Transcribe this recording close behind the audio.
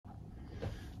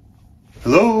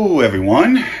Hello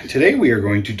everyone. Today we are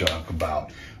going to talk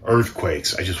about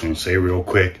earthquakes. I just want to say real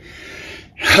quick,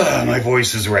 my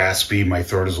voice is raspy, my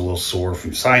throat is a little sore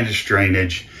from sinus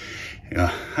drainage.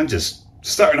 I'm just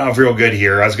starting off real good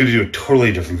here. I was going to do a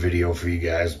totally different video for you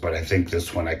guys, but I think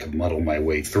this one I could muddle my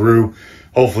way through.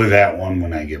 Hopefully that one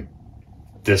when I get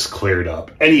this cleared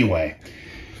up. Anyway,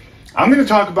 I'm going to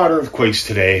talk about earthquakes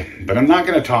today, but I'm not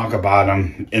going to talk about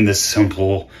them in this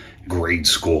simple grade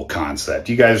school concept.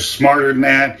 You guys are smarter than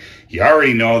that. You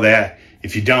already know that.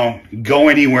 If you don't, go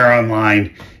anywhere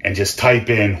online and just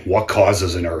type in what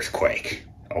causes an earthquake,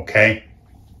 okay?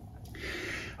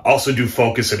 Also do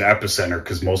focus and epicenter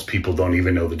because most people don't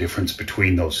even know the difference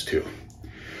between those two.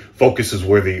 Focus is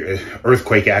where the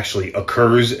earthquake actually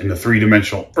occurs in the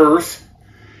three-dimensional earth,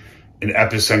 and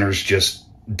epicenter is just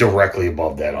directly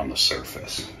above that on the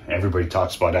surface. Everybody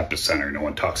talks about epicenter. No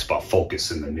one talks about focus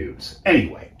in the news.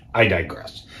 Anyway, I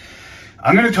digress.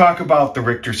 I'm going to talk about the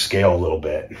Richter scale a little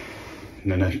bit. I'm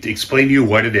going to explain to you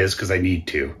what it is because I need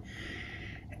to.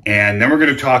 And then we're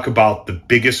going to talk about the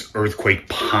biggest earthquake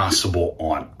possible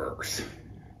on Earth.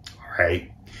 All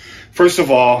right. First of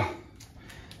all,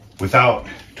 without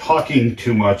talking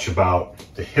too much about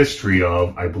the history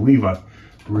of, I believe, a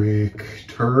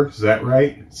Richter, is that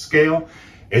right, scale?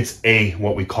 It's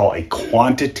what we call a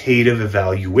quantitative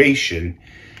evaluation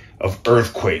of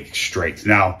earthquake strength.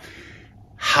 Now,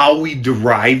 how we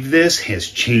derive this has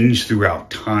changed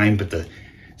throughout time, but the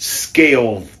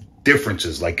scale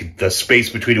differences, like the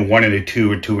space between a 1 and a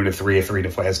 2, a 2 and a 3, a 3 and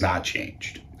a 4, has not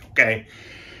changed, okay?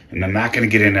 And I'm not going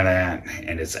to get into that,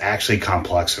 and it's actually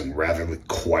complex and rather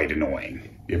quite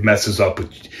annoying. It messes up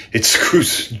with, it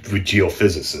screws with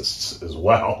geophysicists as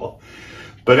well.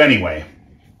 But anyway,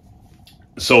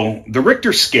 so the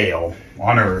Richter scale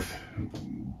on Earth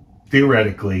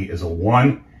theoretically is a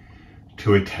 1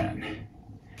 to a 10.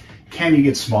 Can you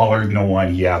get smaller than a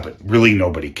 1? Yeah, but really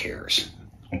nobody cares,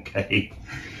 okay?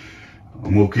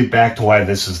 And we'll get back to why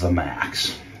this is the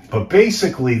max. But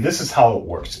basically, this is how it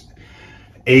works.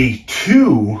 A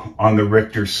 2 on the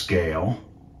Richter scale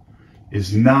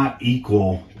is not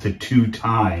equal to 2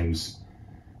 times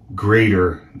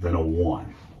greater than a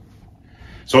 1.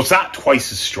 So it's not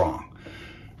twice as strong,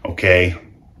 okay?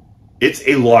 It's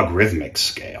a logarithmic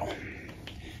scale.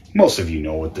 Most of you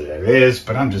know what that is,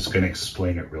 but I'm just going to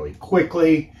explain it really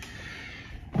quickly.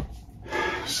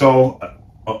 So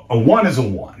a 1 is a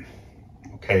 1.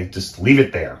 Okay, just leave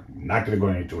it there. I'm not going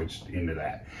to go into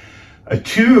that. A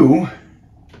 2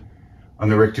 on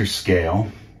the Richter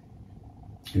scale,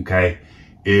 okay,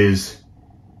 is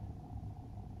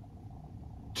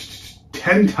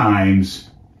 10 times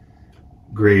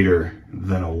greater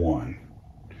than a 1.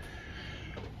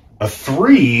 A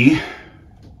 3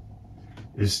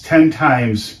 is 10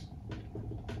 times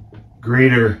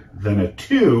greater than a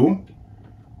 2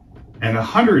 and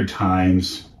 100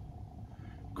 times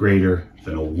greater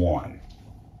than a 1.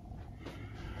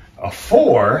 A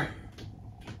 4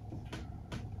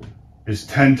 is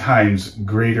 10 times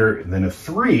greater than a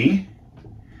 3,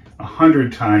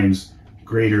 100 times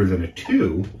greater than a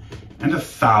 2, and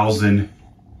 1,000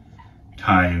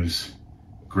 times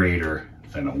greater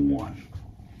than a 1.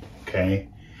 Okay?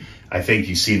 I think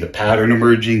you see the pattern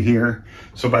emerging here.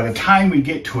 So by the time we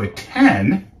get to a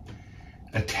 10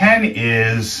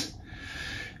 is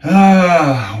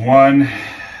 1,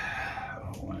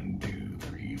 2,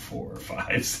 3, 4,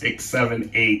 5, 6,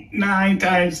 7, 8, 9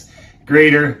 times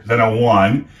greater than a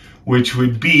 1, which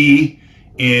would be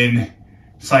in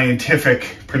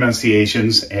scientific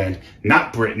pronunciations and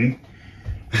not Britain,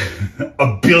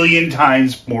 a billion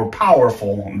times more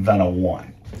powerful than a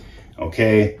 1.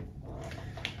 Okay?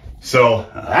 So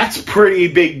that's a pretty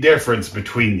big difference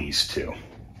between these two.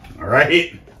 All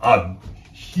right? A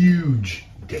huge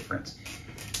difference.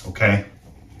 Okay?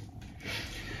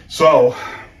 So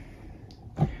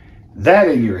that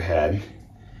in your head,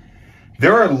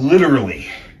 there are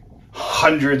literally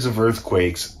hundreds of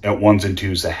earthquakes at 1s and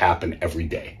 2s that happen every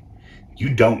day.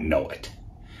 You don't know it.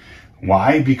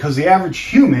 Why? Because the average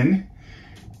human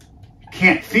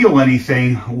can't feel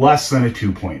anything less than a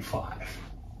 2.5.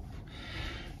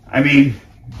 I mean,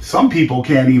 some people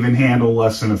can't even handle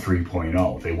less than a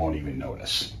 3.0. They won't even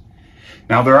notice.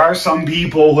 Now, there are some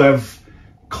people who have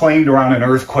claimed around an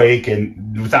earthquake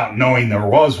and without knowing there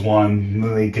was one,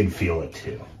 they can feel it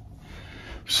too.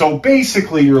 So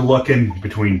basically, you're looking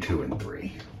between 2 and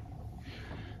 3.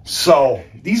 So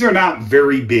these are not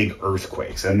very big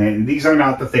earthquakes, and these are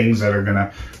not the things that are going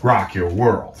to rock your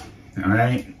world, all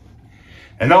right?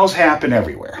 And those happen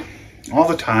everywhere, all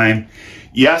the time.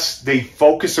 Yes, they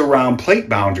focus around plate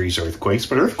boundaries earthquakes,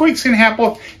 but earthquakes can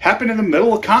happen in the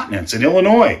middle of continents in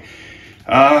Illinois.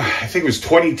 I think it was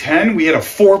 2010, we had a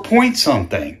 4 point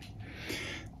something.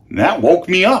 And that woke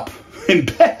me up in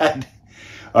bed.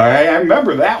 All right, I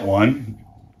remember that one.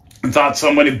 I thought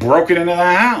somebody had broken into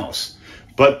the house,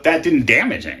 but that didn't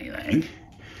damage anything.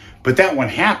 But that one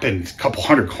happened a couple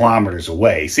 100 kilometers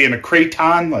away. See, in a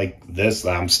craton like this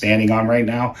that I'm standing on right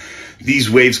now, these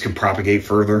waves can propagate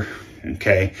further,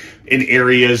 okay? In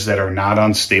areas that are not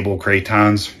unstable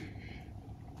cratons,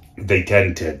 they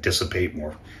tend to dissipate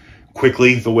more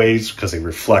quickly, the waves, because they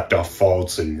reflect off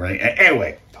faults and rain.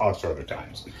 Anyway, talks for other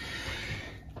times.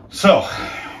 So,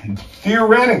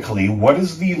 theoretically, what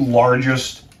is the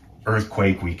largest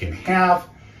earthquake we can have?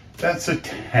 That's a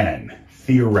 10,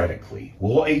 theoretically.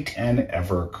 Will a 10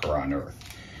 ever occur on Earth?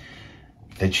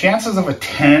 The chances of a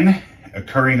 10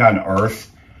 occurring on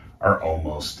Earth are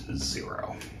almost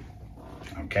 0.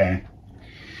 Okay?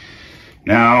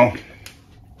 Now,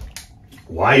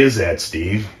 why is that,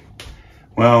 Steve?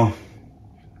 Well,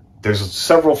 there's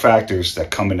several factors that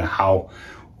come into how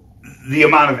the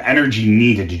amount of energy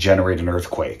needed to generate an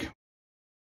earthquake.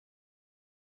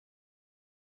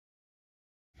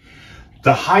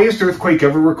 The highest earthquake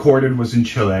ever recorded was in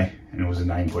Chile, and it was a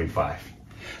 9.5.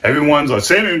 Everyone's like,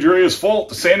 San Andreas Fault,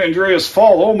 the San Andreas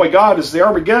Fault. Oh my God, it's the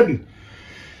Armageddon.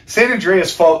 San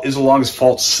Andreas Fault is the longest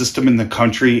fault system in the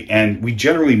country, and we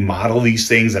generally model these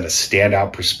things at a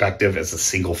standout perspective as a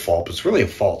single fault, but it's really a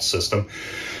fault system.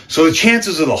 So the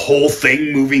chances of the whole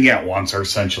thing moving at once are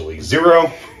essentially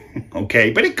 0.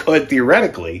 Okay, but it could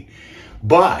theoretically.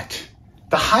 But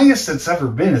the highest it's ever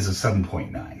been is a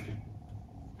 7.9.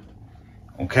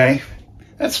 Okay,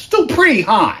 that's still pretty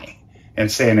high in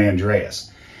San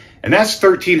Andreas. And that's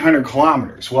 1,300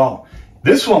 kilometers. Well,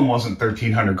 this one wasn't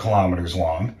 1,300 kilometers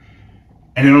long,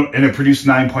 and it produced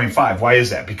 9.5. Why is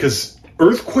that? Because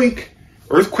earthquake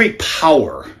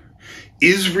power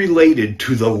is related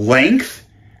to the length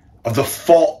of the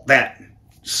fault that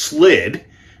slid,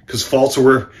 because faults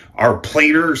are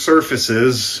planar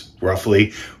surfaces,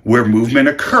 roughly, where movement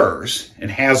occurs and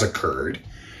has occurred.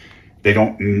 They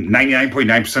don't,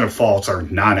 99.9% of faults are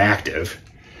non-active.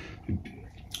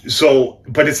 So,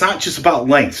 but it's not just about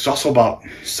length, it's also about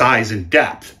size and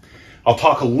depth. I'll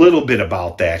talk a little bit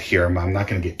about that here. I'm not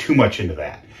going to get too much into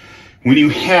that. When you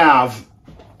have,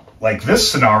 like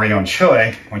this scenario in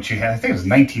Chile, which you had, I think it was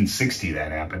 1960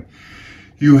 that happened,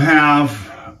 you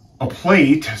have a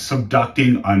plate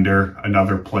subducting under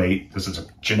another plate. This is a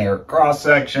generic cross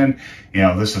section. You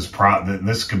know,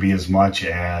 this could be as much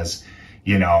as,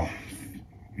 you know,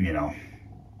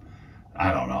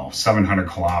 I don't know, 700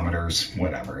 kilometers,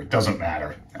 whatever. It doesn't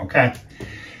matter, okay?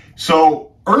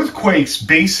 So earthquakes,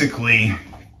 basically,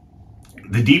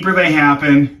 the deeper they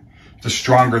happen, the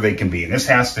stronger they can be. And this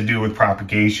has to do with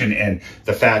propagation and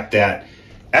the fact that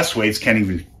S waves can't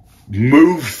even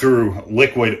move through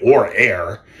liquid or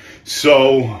air.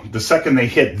 So the second they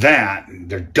hit that,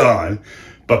 they're done.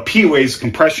 But P waves,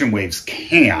 compression waves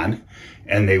can,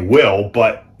 and they will.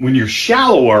 But when you're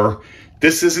shallower,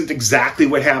 this isn't exactly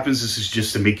what happens. This is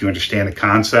just to make you understand the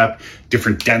concept.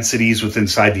 Different densities within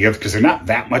inside the Earth, because they're not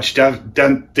that much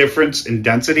difference in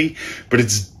density, but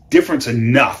it's difference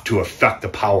enough to affect the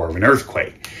power of an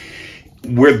earthquake.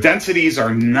 Where densities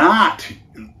are not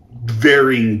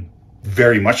varying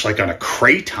very much, like on a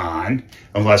craton,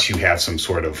 unless you have some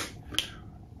sort of,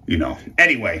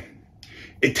 anyway,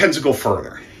 it tends to go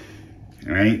further,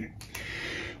 all right?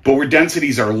 But where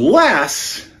densities are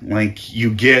less, like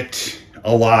you get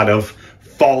a lot of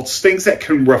faults, things that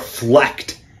can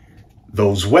reflect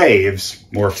those waves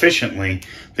more efficiently,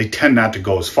 they tend not to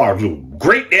go as far. Do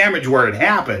great damage where it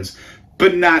happens,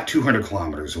 but not 200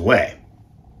 kilometers away.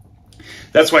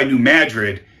 That's why New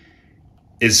Madrid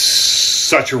is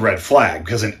such a red flag,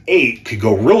 because an 8 could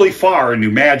go really far in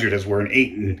New Madrid, as where an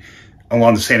 8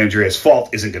 along the San Andreas Fault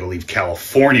isn't going to leave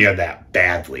California that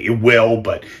badly. It will,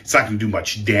 but it's not going to do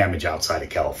much damage outside of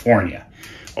California.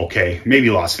 Okay, maybe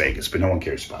Las Vegas, but no one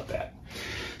cares about that.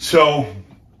 So,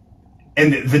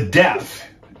 and the depth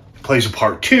plays a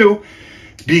part too,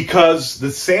 because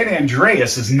the San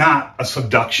Andreas is not a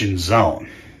subduction zone.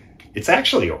 It's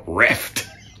actually a rift.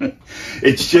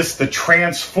 It's just the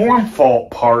transform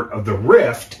fault part of the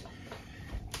rift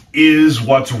is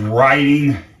what's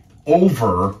riding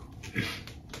over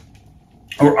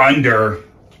or under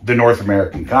the North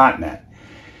American continent.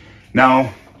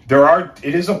 Now,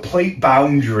 it is a plate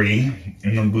boundary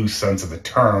in the loose sense of the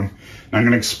term. And I'm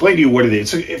going to explain to you what it is.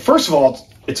 So, first of all,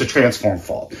 it's a transform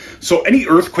fault. So any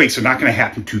earthquakes are not going to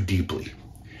happen too deeply.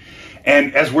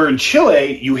 And as we're in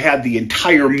Chile, you had the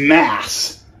entire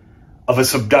mass of a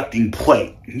subducting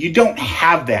plate. You don't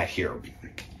have that here.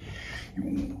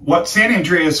 What San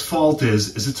Andreas fault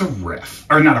is it's a rift,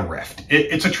 or not a rift.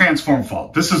 It's a transform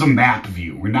fault. This is a map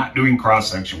view. We're not doing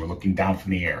cross section. We're looking down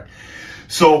from the air.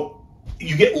 So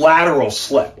you get lateral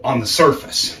slip on the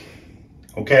surface,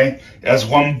 okay, as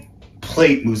one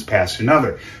plate moves past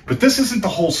another. But this isn't the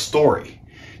whole story.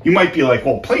 You might be like,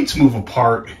 well, plates move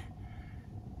apart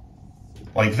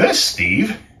like this,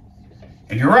 Steve.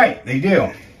 And you're right, they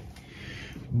do.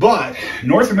 But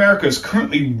North America is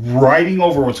currently riding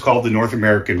over what's called the North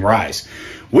American Rise,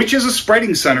 which is a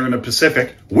spreading center in the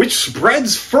Pacific, which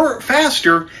spreads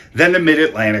faster than the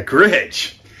Mid-Atlantic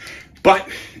Ridge. But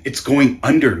it's going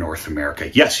under North America.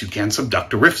 Yes, you can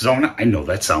subduct a rift zone. I know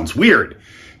that sounds weird,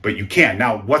 but you can.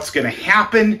 Now, what's going to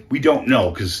happen? We don't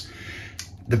know, because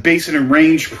the Basin and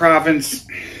Range province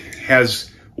has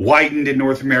widened in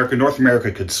North America. North America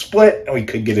could split, or we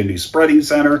could get a new spreading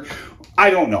center. I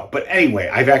don't know. But anyway,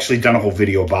 I've actually done a whole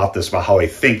video about this, about how I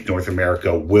think North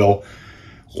America will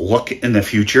look in the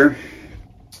future.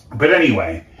 But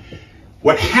anyway,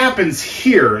 what happens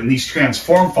here in these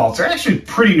transform faults are actually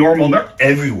pretty normal, and they're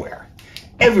everywhere.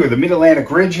 Everywhere. The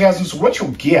Mid-Atlantic Ridge has them. So what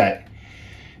you'll get,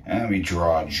 let me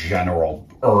draw a general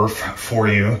Earth for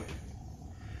you.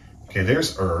 Okay,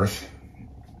 there's Earth.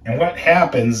 And what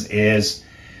happens is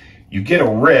you get a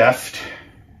rift.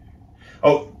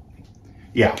 Oh,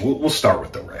 yeah, we'll start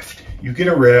with the rift. You get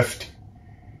a rift,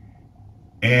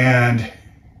 and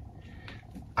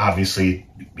obviously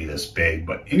it'd be this big,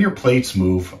 but and your plates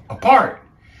move apart.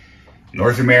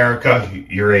 North America,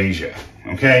 Eurasia,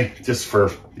 okay? Just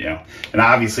for, you know, and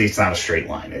obviously it's not a straight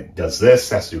line. It does this,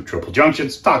 has to do triple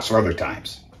junctions, talks for other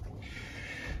times.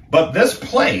 But this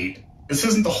plate, this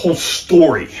isn't the whole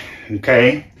story,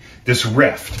 okay? This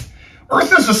rift.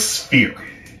 Earth is a sphere.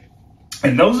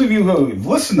 And those of you who have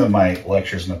listened to my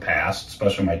lectures in the past,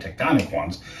 especially my tectonic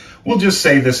ones, will just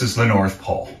say this is the North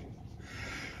Pole.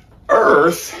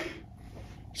 Earth's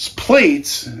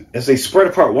plates, as they spread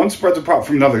apart, one spreads apart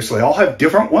from another, so they all have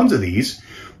different ones of these,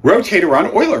 rotate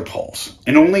around Euler poles.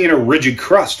 And only in a rigid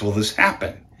crust will this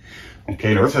happen.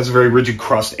 Okay, and Earth has a very rigid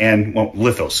crust and, well,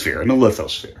 lithosphere, and a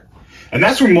lithosphere. And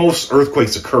that's where most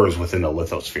earthquakes occur, is within the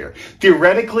lithosphere.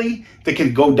 Theoretically, they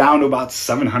can go down to about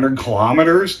 700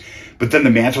 kilometers, but then the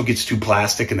mantle gets too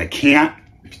plastic and they can't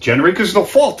generate, because there's no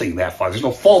faulting that far. There's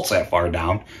no faults that far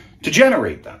down to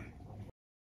generate them.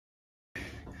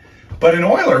 But an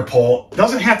Euler pole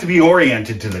doesn't have to be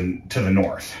oriented to the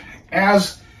north.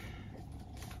 As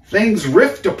things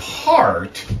rift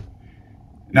apart,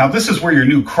 now this is where your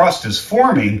new crust is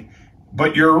forming,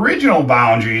 but your original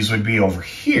boundaries would be over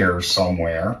here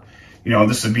somewhere. You know,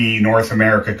 this would be North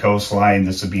America coastline.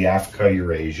 This would be Africa,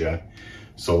 Eurasia.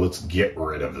 So let's get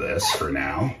rid of this for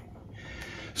now.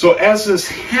 So as this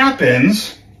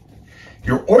happens,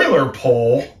 your Euler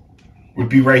pole would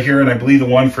be right here, and I believe the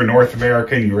one for North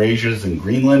America and Eurasia is in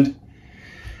Greenland.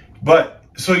 But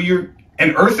so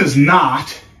and Earth is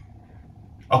not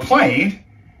a plane,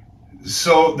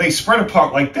 so they spread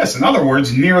apart like this. In other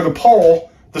words, near the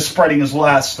pole, the spreading is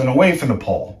less than away from the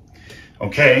pole.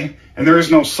 Okay? And there is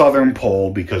no southern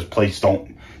pole, because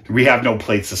we have no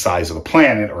plates the size of the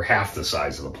planet, or half the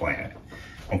size of the planet.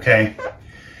 Okay?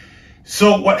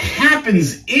 So what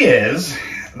happens is,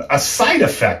 a side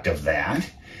effect of that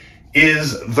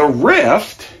is the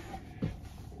rift,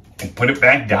 and put it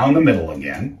back down the middle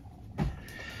again,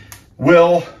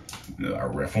 we'll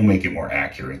make it more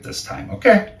accurate this time,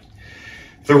 okay?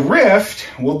 The rift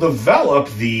will develop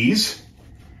these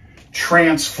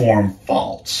transform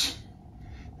faults.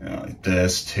 You know, like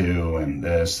this, too, and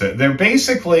this. They're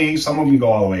basically, some of them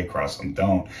go all the way across, some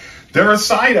don't. They're a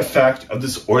side effect of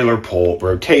this Euler pole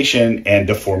rotation and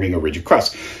deforming a rigid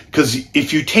crust. Because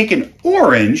if you take an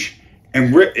orange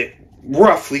and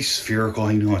roughly spherical,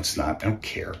 I know it's not, I don't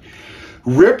care,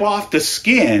 rip off the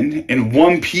skin in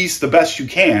one piece the best you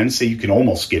can, say you can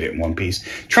almost get it in one piece,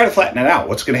 try to flatten it out.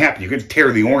 What's going to happen? You're going to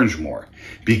tear the orange more,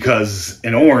 because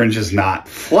an orange is not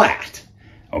flat,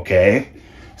 okay?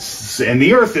 And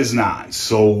the Earth is not.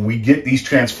 So we get these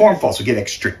transform faults. We get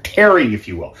extra tearing, if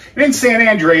you will. And San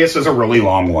Andreas is a really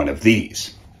long one of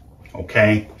these.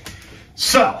 Okay?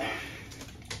 So,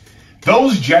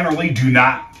 those generally do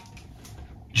not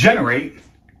generate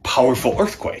powerful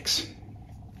earthquakes.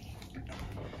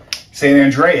 San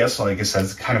Andreas, like I said,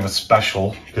 is kind of a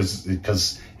special,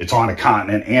 because it's on a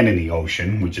continent and in the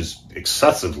ocean, which is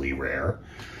excessively rare.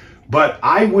 But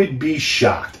I would be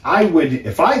shocked.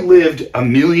 If I lived a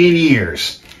million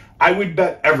years, I would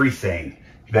bet everything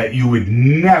that you would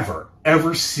never,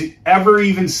 ever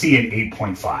even see an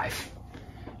 8.5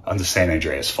 on the San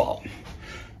Andreas fault.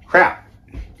 Crap.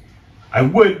 I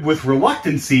would, with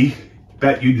reluctancy,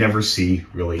 bet you'd never see,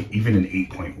 really, even an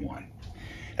 8.1.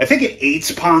 I think an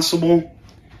 8's possible,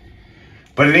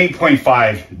 but an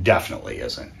 8.5 definitely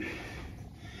isn't.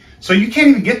 So you can't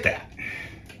even get that.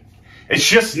 It's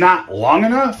just not long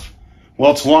enough.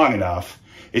 Well, it's long enough.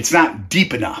 It's not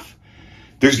deep enough.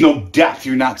 There's no depth.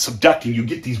 You're not subducting. You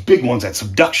get these big ones at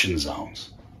subduction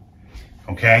zones.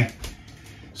 Okay?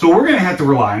 So we're going to have to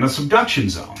rely on a subduction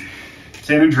zone.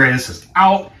 San Andreas is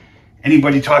out.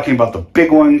 Anybody talking about the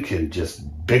big one can just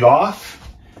big off,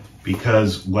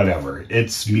 because whatever.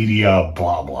 It's media,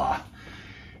 blah, blah.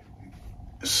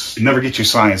 Never get your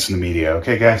science in the media,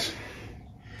 okay, guys?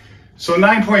 So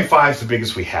 9.5 is the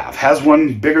biggest we have. Has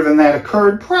one bigger than that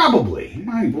occurred? Probably.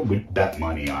 I would bet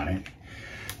money on it.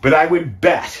 But I would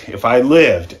bet, if I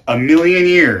lived a million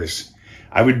years,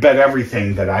 I would bet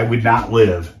everything that I would not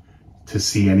live to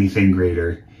see anything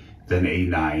greater than a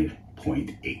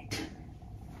 9.8.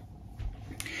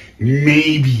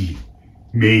 Maybe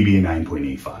a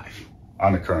 9.85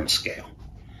 on the current scale.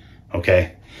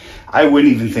 Okay? I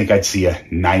wouldn't even think I'd see a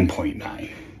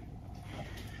 9.9.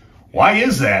 Why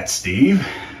is that, Steve?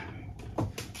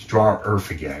 Let's draw our Earth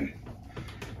again.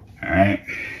 All right.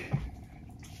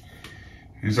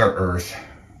 Here's our Earth.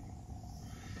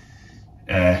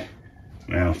 Well,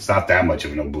 it's not that much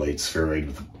of an oblate spheroid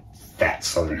with a fat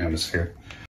southern hemisphere.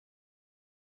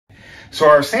 So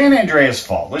our San Andreas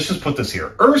Fault, let's just put this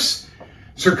here. Earth's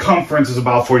circumference is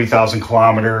about 40,000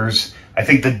 kilometers. I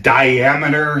think the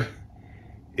diameter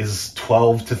is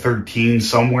 12 to 13,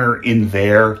 somewhere in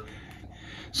there.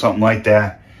 Something like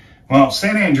that. Well,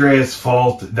 San Andreas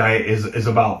Fault is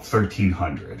about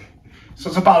 1,300. So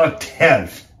it's about a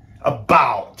tenth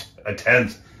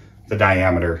the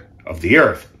diameter of the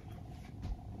Earth.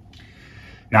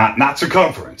 Not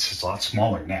circumference. It's a lot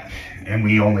smaller than that. And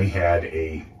we only had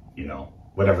a,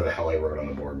 whatever the hell I wrote on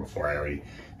the board before. I already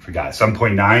forgot.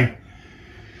 7.9.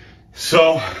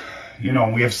 So, we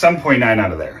have 7.9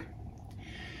 out of there.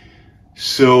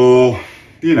 So,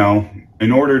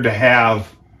 in order to have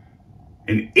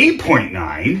an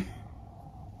 8.9,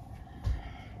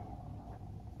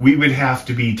 we would have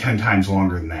to be 10 times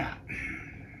longer than that.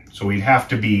 So we'd have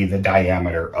to be the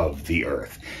diameter of the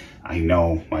Earth. I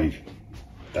know my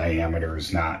diameter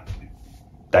is not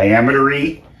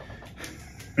diameter-y,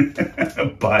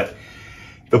 but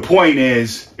the point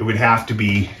is it would have to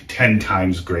be 10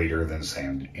 times greater than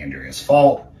San Andreas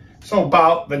Fault. So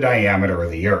about the diameter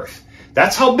of the Earth.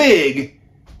 That's how big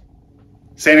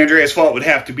San Andreas Fault would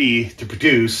have to be to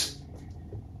produce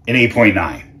an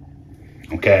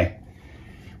 8.9. Okay?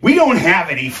 We don't have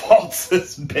any faults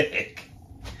this big.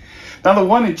 Now, the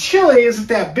one in Chile isn't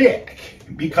that big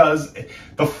because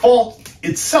the fault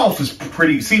itself is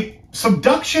pretty... See,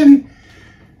 subduction,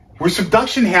 where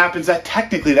subduction happens, that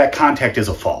technically that contact is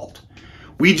a fault.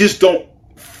 We just don't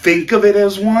think of it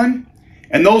as one,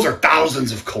 and those are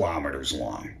thousands of kilometers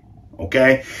long.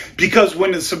 Okay? Because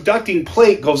when the subducting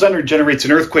plate goes under and generates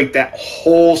an earthquake, that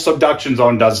whole subduction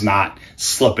zone does not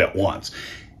slip at once.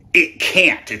 It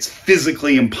can't. It's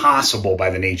physically impossible by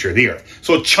the nature of the Earth.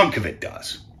 So a chunk of it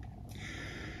does.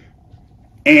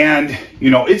 And,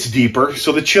 it's deeper.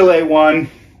 So the Chile one,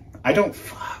 what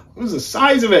was the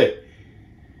size of it?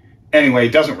 Anyway,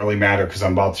 it doesn't really matter because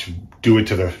I'm about to do it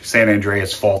to the San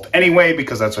Andreas Fault anyway,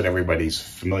 because that's what everybody's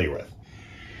familiar with.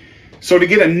 So to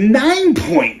get a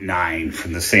 9.9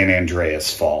 from the San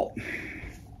Andreas Fault,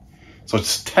 so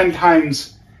it's 10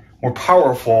 times more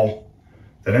powerful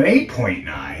than an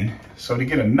 8.9. So to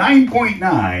get a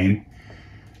 9.9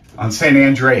 on San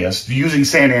Andreas, using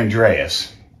San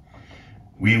Andreas,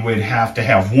 we would have to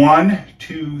have 1,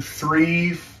 2,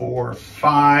 3, 4,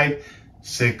 5,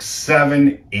 6,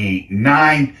 7, 8,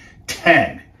 9,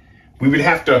 10. We would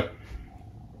have to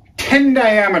 10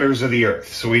 diameters of the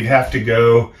Earth. So we'd have to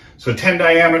go, so 10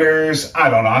 diameters, I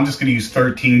don't know, I'm just going to use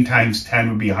 13 times 10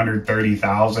 would be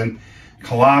 130,000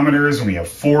 kilometers. And we have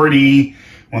 40,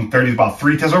 130 is about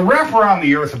 3 times. So wrap around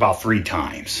the Earth about 3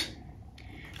 times.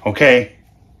 Okay?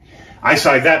 I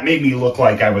saw that made me look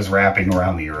like I was wrapping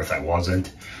around the Earth. I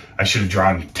wasn't. I should have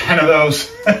drawn 10 of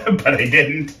those, but I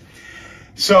didn't.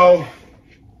 So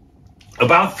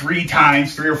about 3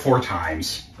 or 4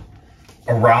 times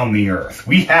around the Earth.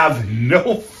 We have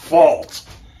no fault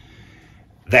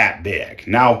that big.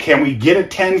 Now, can we get a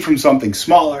 10 from something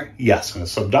smaller? Yes, in a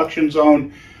subduction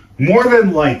zone, more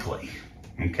than likely.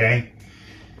 Okay?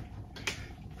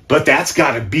 But that's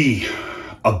got to be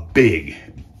a big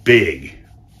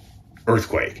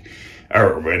earthquake.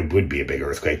 Or it would be a big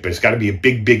earthquake, but it's got to be a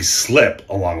big slip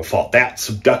along a fault. That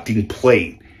subducting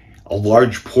plate, a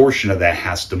large portion of that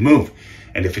has to move.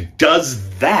 And if it does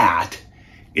that,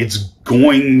 it's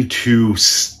going to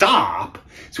stop.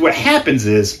 So what happens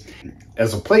is,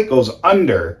 as a plate goes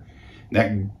under,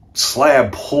 that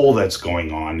slab pull that's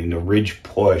going on in the ridge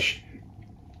push,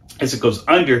 as it goes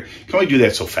under, you can only do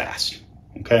that so fast,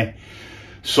 okay?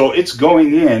 So it's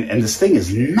going in, and this thing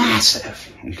is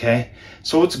massive, okay?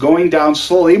 So it's going down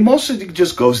slowly. Most of it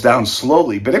just goes down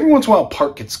slowly, but every once in a while,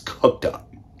 part gets caught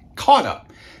up.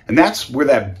 And that's where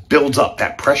that builds up,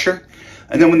 that pressure.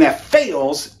 And then when that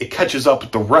fails, it catches up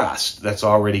with the rest that's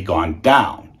already gone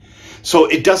down. So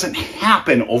it doesn't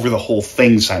happen over the whole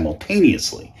thing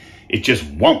simultaneously. It just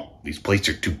won't. These plates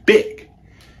are too big,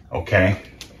 okay?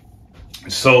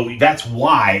 So that's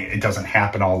why it doesn't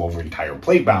happen all over entire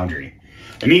plate boundary.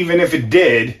 And even if it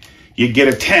did, you'd get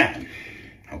a 10,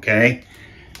 okay?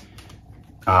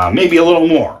 Maybe a little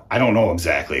more. I don't know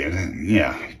exactly.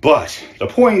 Yeah. But the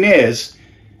point is,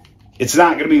 it's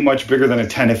not going to be much bigger than a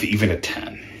 10, if even a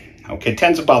 10. Okay,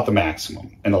 10's about the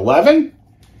maximum. An 11?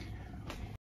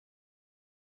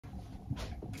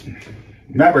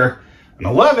 Remember, an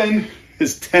 11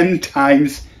 is 10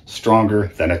 times stronger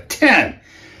than a 10.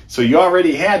 So you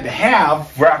already had to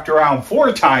have wrapped around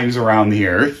 4 times around the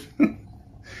Earth.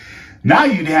 Now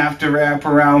you'd have to wrap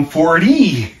around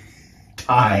 40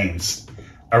 times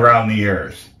around the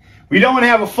Earth. We don't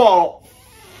have a full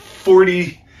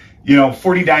 40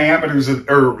 diameters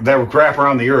or that would wrap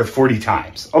around the Earth 40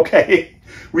 times. Okay,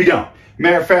 we don't.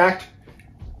 Matter of fact,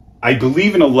 I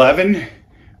believe in 11,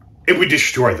 it would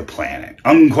destroy the planet,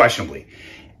 unquestionably.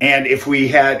 And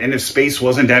if space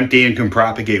wasn't empty and can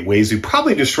propagate waves, we'd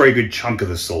probably destroy a good chunk of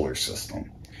the solar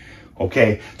system.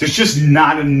 Okay, there's just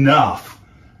not enough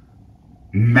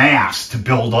mass to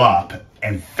build up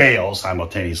and fail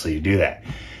simultaneously to do that.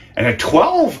 And a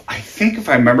 12, I think if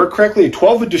I remember correctly, a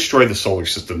 12 would destroy the solar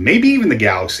system, maybe even the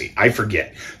galaxy. I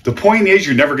forget. The point is,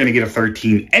 you're never going to get a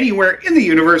 13 anywhere in the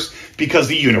universe because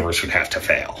the universe would have to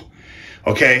fail.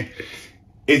 Okay?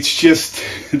 It's just,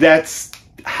 that's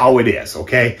how it is,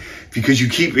 okay? Because you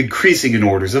keep increasing in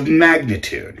orders of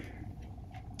magnitude.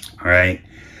 All right?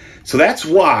 So that's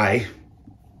why,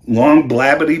 long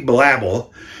blabbity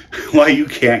blabble, why you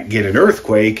can't get an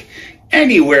earthquake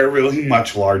anywhere really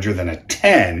much larger than a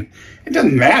 10. It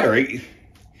doesn't matter.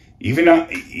 Even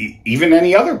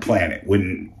any other planet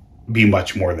wouldn't be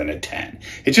much more than a 10.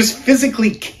 It just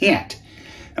physically can't.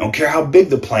 I don't care how big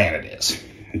the planet is.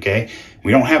 Okay?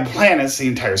 We don't have planets the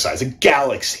entire size of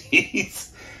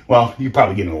galaxies. Well, you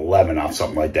probably get an 11 off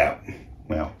something like that.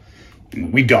 Well,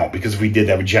 we don't, because if we did,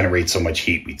 that would generate so much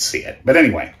heat we'd see it. But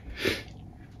anyway.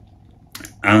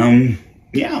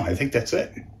 Yeah, I think that's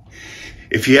it.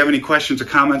 If you have any questions or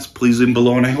comments, please leave them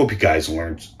below, and I hope you guys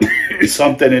learned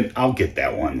something, and I'll get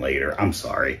that one later. I'm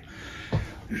sorry.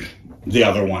 The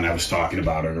other one I was talking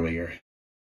about earlier.